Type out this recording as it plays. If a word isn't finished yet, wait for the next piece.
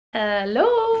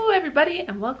Hello everybody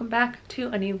and welcome back to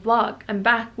a new vlog. I'm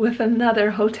back with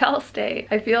another hotel stay.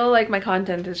 I feel like my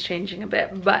content is changing a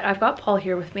bit, but I've got Paul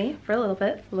here with me for a little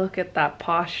bit. Look at that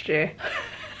posture.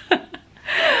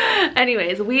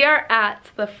 Anyways, we are at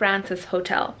the Francis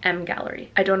Hotel M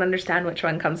Gallery. I don't understand which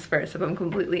one comes first, if I'm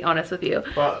completely honest with you.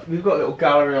 But we've got a little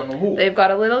gallery on the wall. They've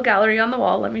got a little gallery on the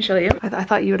wall. Let me show you. I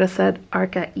thought you would have said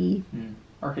Arca E.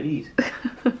 Arcades.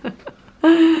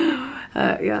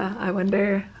 Yeah, I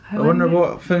wonder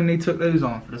what phone they took those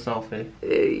on for the selfie.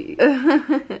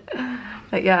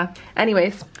 But yeah,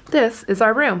 anyways, this is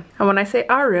our room. And when I say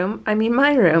our room, I mean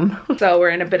my room. So we're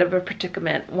in a bit of a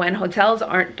predicament when hotels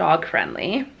aren't dog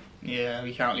friendly. Yeah,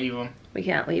 we can't leave them. We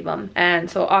can't leave them.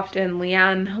 And so often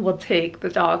Leanne will take the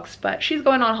dogs, but she's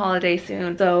going on holiday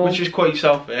soon, so... Which is quite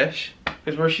selfish.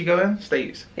 Because where's she going?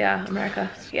 States. Yeah, America.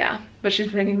 Yeah, but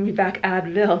she's bringing me back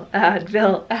Advil,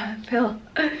 Advil, Advil.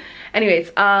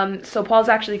 Anyways, so Paul's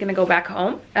actually gonna go back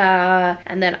home,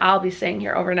 and then I'll be staying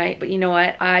here overnight. But you know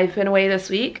what? I've been away this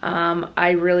week.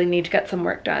 I really need to get some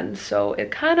work done, so it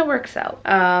kind of works out.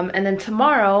 And then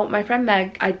tomorrow, my friend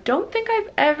Meg, I don't think I've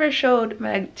ever showed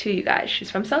Meg to you guys. She's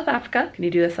from South Africa. Can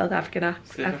you do a South African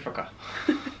accent? South Africa.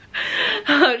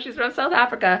 She's from South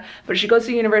Africa, but she goes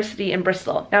to university in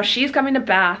Bristol. Now she's coming to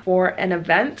Bath for an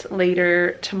event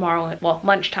later tomorrow, well,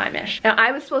 lunchtime-ish. Now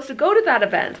I was supposed to go to that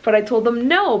event, but I told them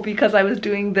no because I was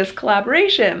doing this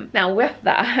collaboration. Now with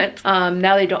that,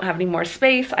 now they don't have any more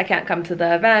space. I can't come to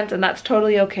the event, and that's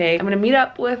totally okay. I'm gonna meet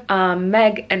up with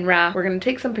Meg and Raph. We're gonna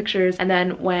take some pictures, and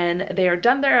then when they are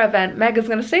done their event, Meg is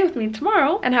gonna stay with me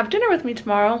tomorrow and have dinner with me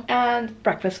tomorrow and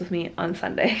breakfast with me on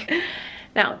Sunday.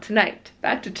 Now, tonight,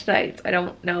 back to tonight. I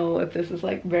don't know if this is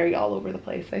like very all over the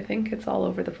place. I think it's all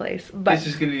over the place, but this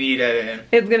is gonna need editing.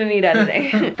 It's gonna need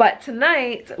editing. But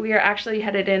tonight, we are actually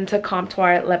headed into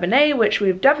Comptoir Libanais, which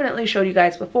we've definitely showed you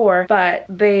guys before, but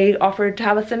they offered to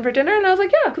have us in for dinner, and I was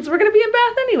like, yeah, because we're gonna be in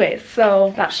Bath anyways.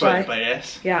 So that's why.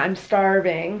 Yeah, I'm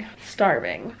starving.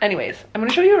 Starving. Anyways, I'm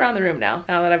gonna show you around the room now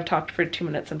that I've talked for 2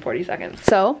 minutes and 40 seconds.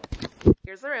 So,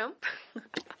 here's the room.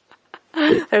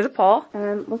 There's a Paul,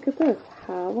 and look at this.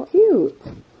 How cute,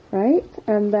 right?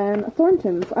 And then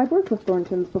Thornton's. I've worked with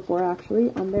Thornton's before,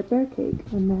 actually, on their bear cake.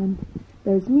 And then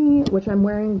there's me, which I'm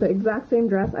wearing the exact same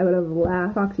dress I would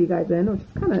have talked to you guys in, which is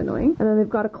kind of annoying. And then they've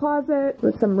got a closet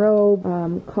with some robe,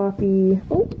 coffee,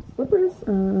 slippers.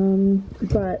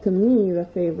 But to me, the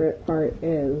favorite part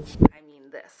is...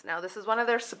 Now this is one of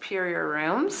their superior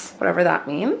rooms, whatever that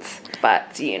means.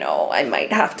 But, you know, I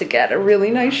might have to get a really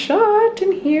nice shot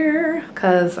in here.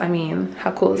 Because, I mean,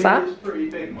 how cool is that? It's a pretty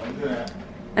big one, isn't it?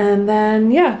 And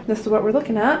then, yeah, this is what we're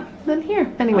looking at. Then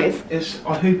here. Anyways.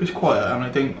 I hope it's quiet, and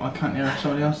I can't hear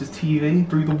somebody else's TV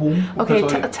through the wall. Okay,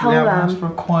 tell them. Asked for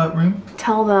a quiet room.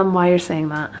 Tell them why you're saying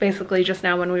that. Basically, just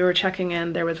now when we were checking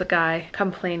in, there was a guy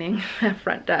complaining at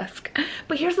front desk.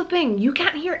 But here's the thing, you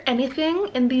can't hear anything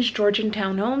in these Georgian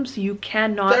townhomes. You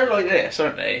cannot. They're like this,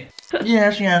 aren't they?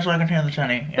 Yes, I can hear the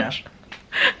telly, yes.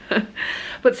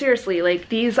 But seriously, like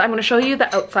these, I'm gonna show you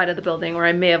the outside of the building, or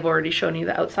I may have already shown you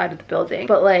the outside of the building,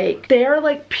 but like they're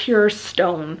like pure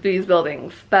stone, these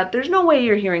buildings, that there's no way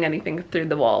you're hearing anything through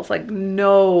the walls, like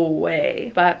no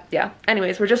way. But yeah,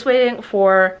 anyways, we're just waiting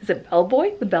for, is it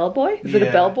Bellboy? The Bellboy? Is it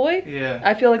a Bellboy? Yeah.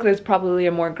 I feel like there's probably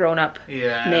a more grown-up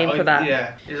name for that.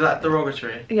 Yeah, is that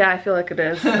derogatory? Yeah, I feel like it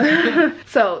is.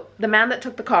 So, the man that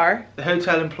took the car. The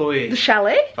hotel employee. The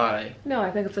chalet? Valet. No, I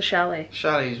think it's a chalet.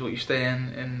 Chalet is what you stay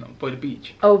in by the beach.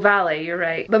 Oh, valet, you're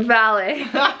right. The valet.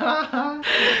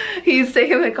 He's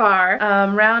taking the car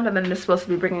round, and then is supposed to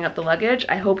be bringing up the luggage.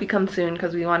 I hope he comes soon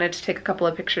because we wanted to take a couple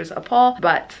of pictures of Paul,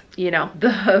 but you know,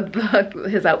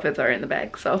 his outfits are in the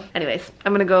bag. So anyways,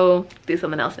 I'm gonna go do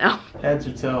something else now. Heads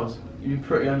or tails? You're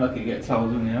pretty unlucky to get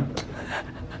tails, aren't you?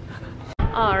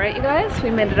 Alright, you guys, we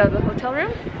made it out of the hotel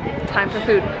room. Time for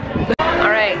food.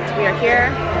 Alright, we are here.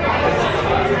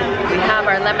 We have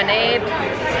our lemonade.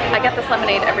 I get this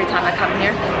lemonade every time I come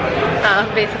here.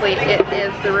 Basically, it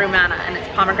is the Rumana, and it's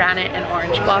pomegranate and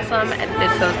orange blossom, and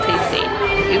it's so tasty.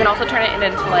 You can also turn it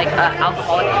into like an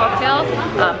alcoholic cocktail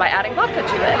by adding vodka to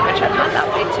it, which I've had that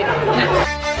way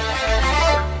too.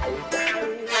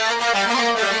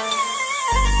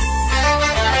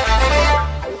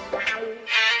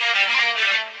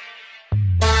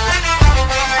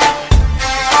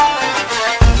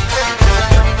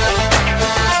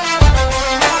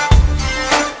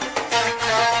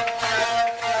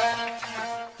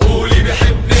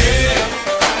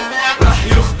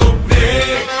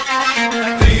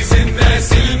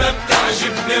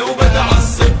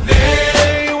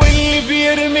 واللي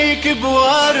بيرميك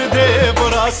بواد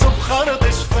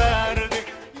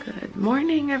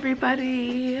morning,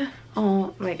 everybody.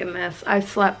 Oh my goodness, I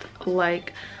slept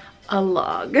like a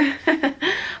log.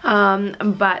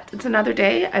 But it's another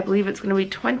day. I believe it's gonna be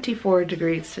 24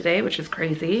 degrees today, which is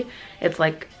crazy. It's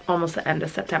like almost the end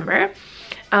of September.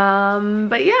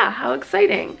 But yeah, how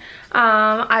exciting.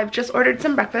 I've just ordered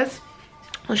some breakfast.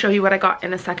 I'll show you what I got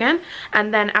in a second.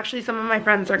 And then actually some of my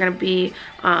friends are gonna be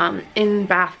in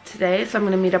Bath today, so I'm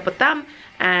gonna meet up with them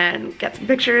and get some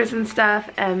pictures and stuff.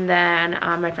 And then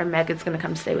my friend Meg is gonna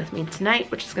come stay with me tonight,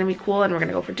 which is gonna be cool, and we're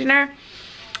gonna go for dinner.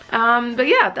 But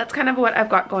yeah, that's kind of what I've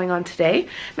got going on today.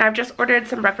 Now I've just ordered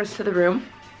some breakfast to the room.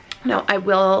 Now I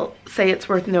will say it's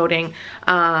worth noting,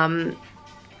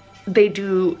 they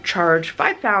do charge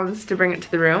 £5 to bring it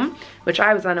to the room, which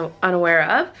I was unaware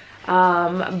of.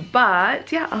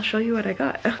 But yeah, I'll show you what I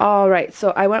got. All right,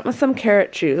 so I went with some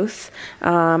carrot juice,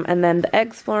 and then the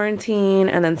eggs Florentine,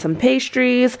 and then some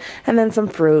pastries, and then some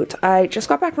fruit. I just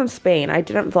got back from Spain. I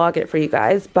didn't vlog it for you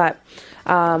guys, but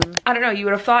I don't know, you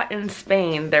would have thought in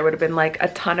Spain there would have been like a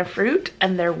ton of fruit,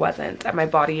 and there wasn't. And my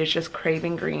body is just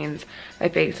craving greens. My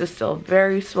face is still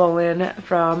very swollen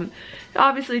from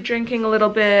obviously drinking a little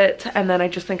bit, and then I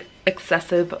just think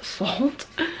excessive salt.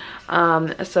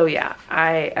 So yeah,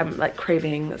 I am like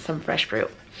craving some fresh fruit.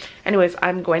 Anyways,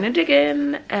 I'm going to dig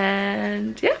in,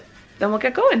 and yeah, then we'll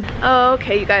get going.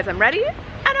 Okay, you guys, I'm ready,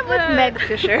 and I'm with Meg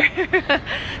Fisher.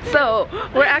 So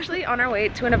we're actually on our way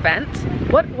to an event.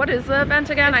 What is the event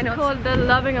again? It's called the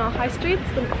Loving Our High Streets.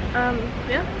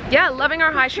 Yeah, Loving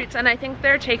Our High Streets, and I think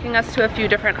they're taking us to a few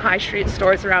different high street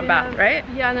stores around Bath, right?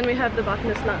 Yeah, and then we have the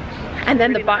Botanist lunch. And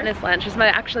then the Botanist lunch is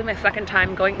actually my second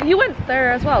time going. You went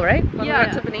there as well, right? When we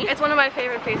went to Benin? It's one of my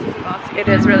favorite places in Bath. It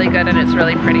is really good, and it's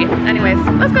really pretty. Anyways,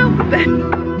 let's go.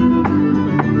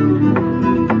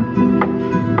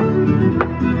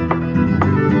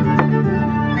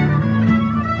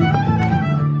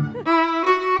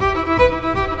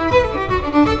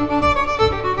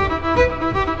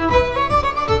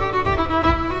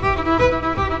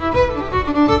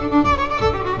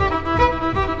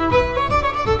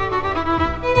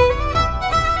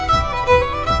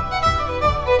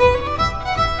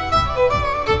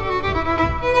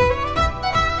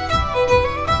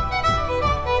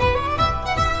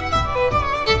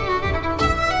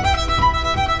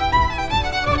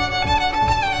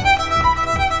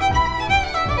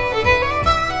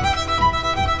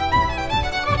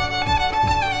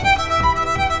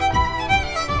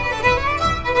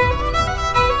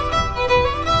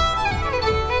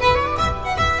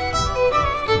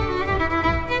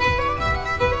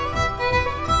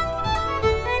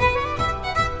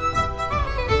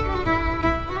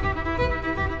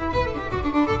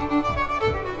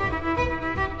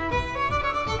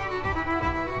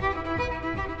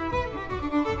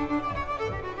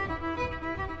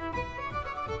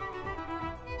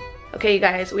 Okay, you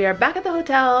guys, we are back at the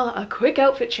hotel. A quick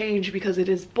outfit change because it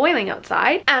is boiling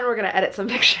outside, and we're gonna edit some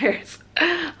pictures.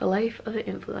 The life of an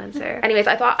influencer. Anyways,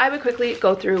 I thought I would quickly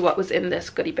go through what was in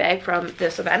this goodie bag from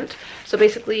this event. So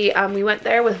basically, we went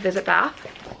there with Visit Bath,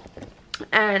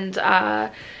 and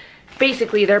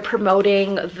basically they're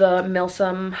promoting the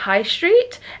Milsom High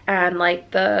Street and like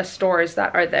the stores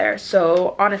that are there.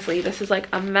 So honestly, this is like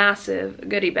a massive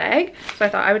goodie bag. So I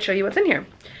thought I would show you what's in here.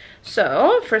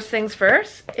 So first things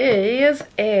first is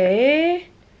a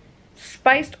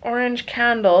spiced orange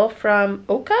candle from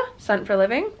Oka, Scent for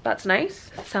Living. That's nice.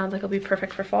 Sounds like it'll be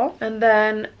perfect for fall. And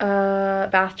then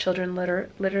Bath Children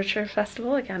Literature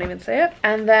Festival. I can't even say it.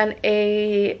 And then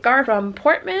a scarf from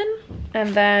Portman.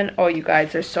 And then, oh you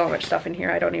guys, there's so much stuff in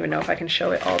here. I don't even know if I can show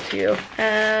it all to you.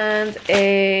 And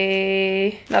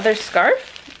another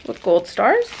scarf with gold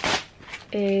stars.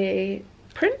 A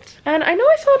print. And I know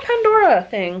I saw a Pandora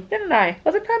thing, didn't I?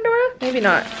 Was it Pandora? Maybe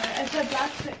not. It's a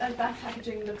black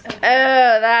packaging looks like. Oh,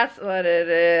 that's what it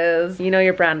is. You know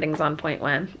your branding's on point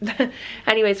when.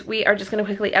 Anyways, we are just gonna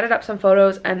quickly edit up some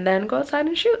photos and then go outside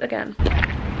and shoot again.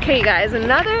 Okay guys,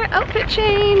 another outfit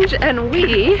change, and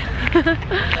we're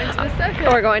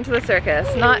going to the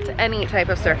circus. Not any type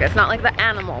of circus, not like the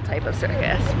animal type of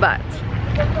circus, but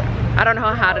I don't know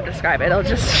how to describe it. I'll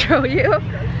just show you.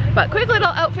 But quick little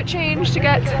outfit change to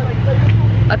get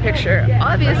a picture,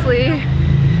 obviously,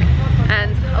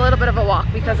 and a little bit of a walk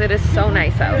because it is so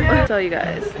nice out. So you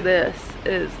guys, this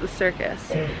is the circus.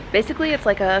 Basically, it's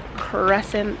like a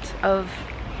crescent of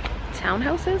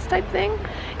townhouses type thing.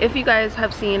 If you guys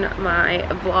have seen my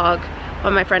vlog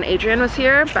when my friend Adrian was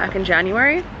here back in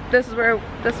January, this is where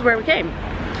we came.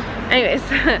 Anyways,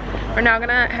 we're now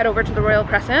gonna head over to the Royal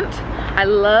Crescent. I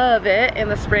love it in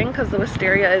the spring because the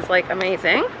wisteria is like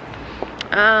amazing.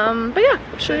 But yeah,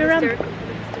 I'll show you around.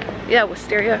 Yeah,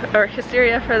 wisteria, or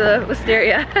hysteria for the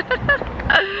wisteria.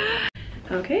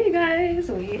 Okay, you guys,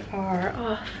 we are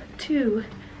off to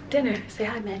dinner. Say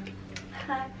hi, Meg.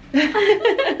 Hi.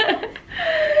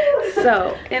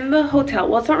 So, in the hotel,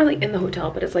 well, it's not really in the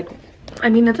hotel, but it's like, I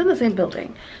mean, it's in the same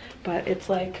building, but it's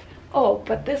like, oh,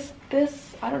 but this,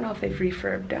 I don't know if they've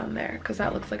refurbed down there, because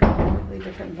that looks like a completely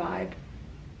different vibe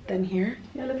than here.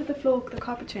 Yeah, look at the floor, the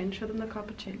carpet change. Show them the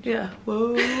carpet change. Yeah.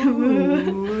 Whoa.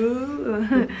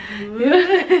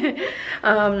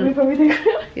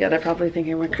 Yeah, they're probably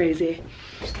thinking we're crazy.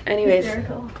 Anyways.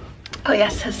 Hysterical. Oh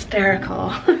yes,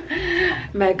 hysterical.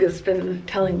 Meg has been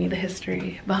telling me the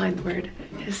history behind the word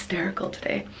hysterical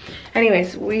today.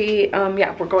 Anyways,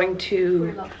 yeah, we're going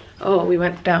to, oh, we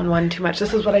went down one too much.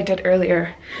 This is what I did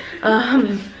earlier.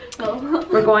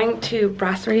 We're going to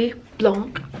Brasserie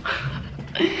Blanc.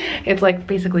 It's like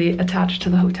basically attached to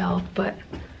the hotel, but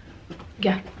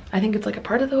yeah, I think it's like a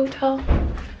part of the hotel,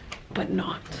 but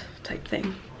not type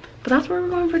thing. But that's where we're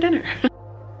going for dinner.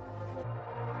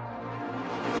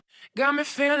 Got me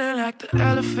feeling like the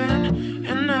elephant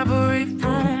in every room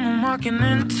I'm walking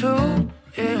into,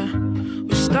 yeah.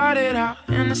 We started out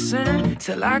innocent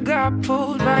till I got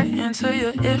pulled right into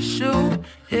your issue,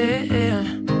 yeah.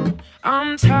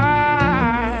 I'm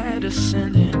tired of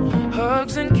sending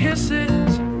hugs and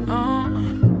kisses,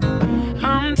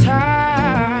 I'm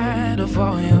tired of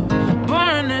all your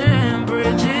burning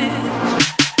bridges.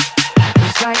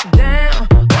 It's like, damn,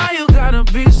 why you gotta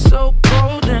be so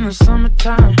cold in the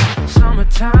summertime?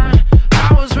 Summertime,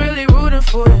 I was really rooting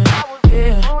for you,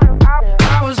 yeah.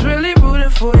 I was really rooting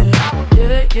for you,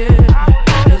 yeah,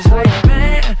 yeah. It's like,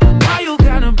 man, why you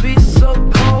gotta be so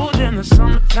cold in the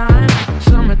summertime?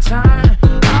 Summertime,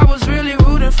 I was really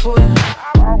rooting for you.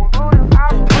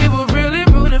 We were really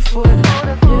rooting for you,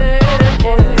 yeah,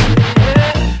 yeah,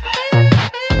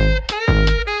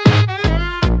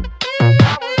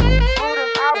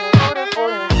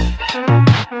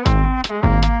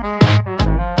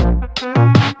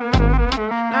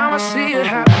 Now I see you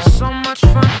having so much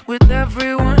fun with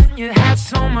everyone. You had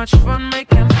so much fun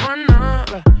making fun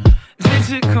of. Did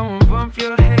you come and bump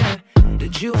your head?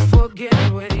 Did you forget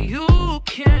where you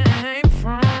came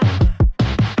from?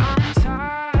 I'm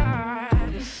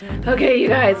tired of sending. Okay, you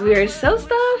guys, we are so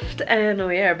stuffed and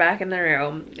we are back in the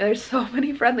room. There's so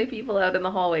many friendly people out in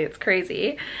the hallway. It's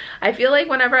crazy. I feel like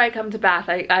whenever I come to Bath,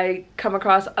 I come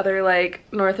across other like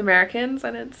North Americans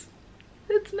and it's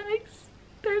nice.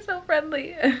 They're so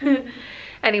friendly.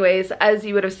 Anyways, as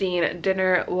you would have seen,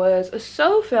 dinner was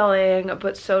so filling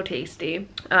but so tasty.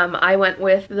 I went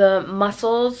with the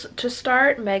mussels to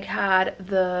start. Meg had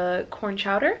the corn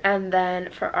chowder, and then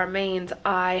for our mains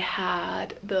I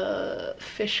had the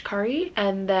fish curry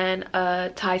and then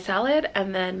a Thai salad,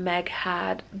 and then Meg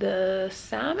had the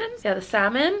salmon. Yeah, the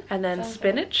salmon, and then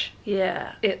spinach.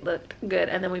 Yeah, it looked good.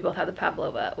 And then we both had the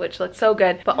pavlova, which looked so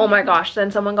good. But oh my gosh,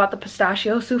 then someone got the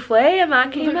pistachio souffle and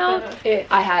that came out.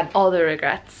 I had all the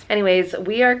regrets. Anyways,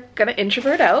 we are gonna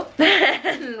introvert out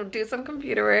and do some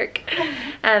computer work,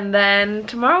 and then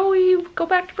tomorrow we go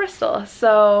back to Bristol.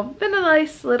 So been a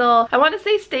nice little, I want to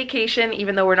say staycation,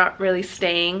 even though we're not really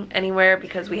staying anywhere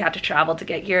because we had to travel to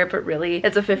get here, but really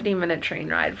it's a 15-minute train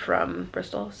ride from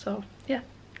Bristol. So yeah,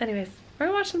 anyways, we're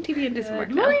gonna watch some TV and do some work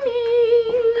now. Morning!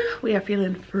 We are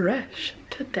feeling fresh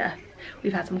to death.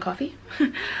 We've had some coffee,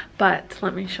 but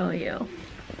let me show you.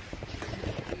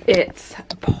 It's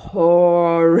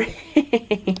pouring.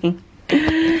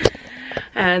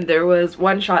 And there was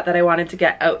one shot that I wanted to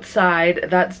get outside.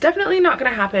 That's definitely not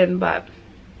gonna happen, but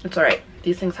it's all right.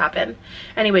 These things happen.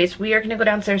 Anyways, we are gonna go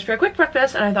downstairs for a quick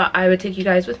breakfast, and I thought I would take you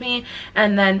guys with me,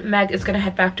 and then Meg is gonna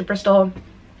head back to Bristol.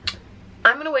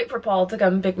 I'm gonna wait for Paul to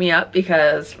come pick me up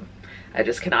because I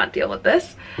just cannot deal with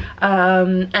this.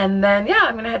 And then yeah,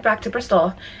 I'm gonna head back to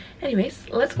Bristol. Anyways,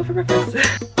 let's go for breakfast.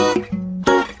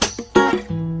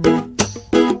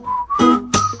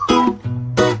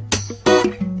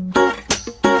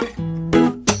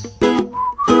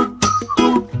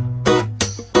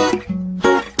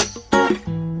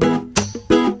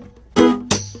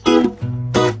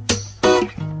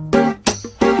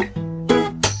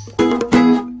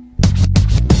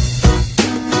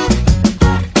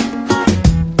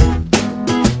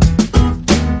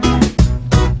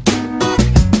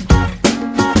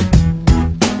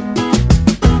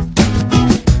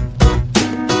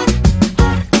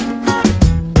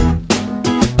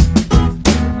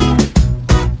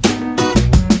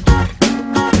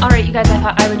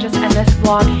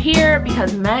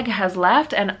 because Meg has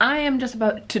left and I am just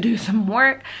about to do some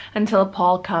work until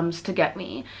Paul comes to get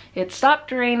me. It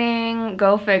stopped raining,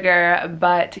 go figure,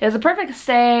 but it was a perfect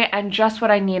stay and just what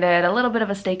I needed. A little bit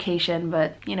of a staycation,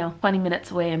 but you know, 20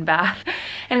 minutes away in Bath.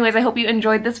 Anyways, I hope you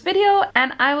enjoyed this video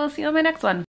and I will see you on my next one.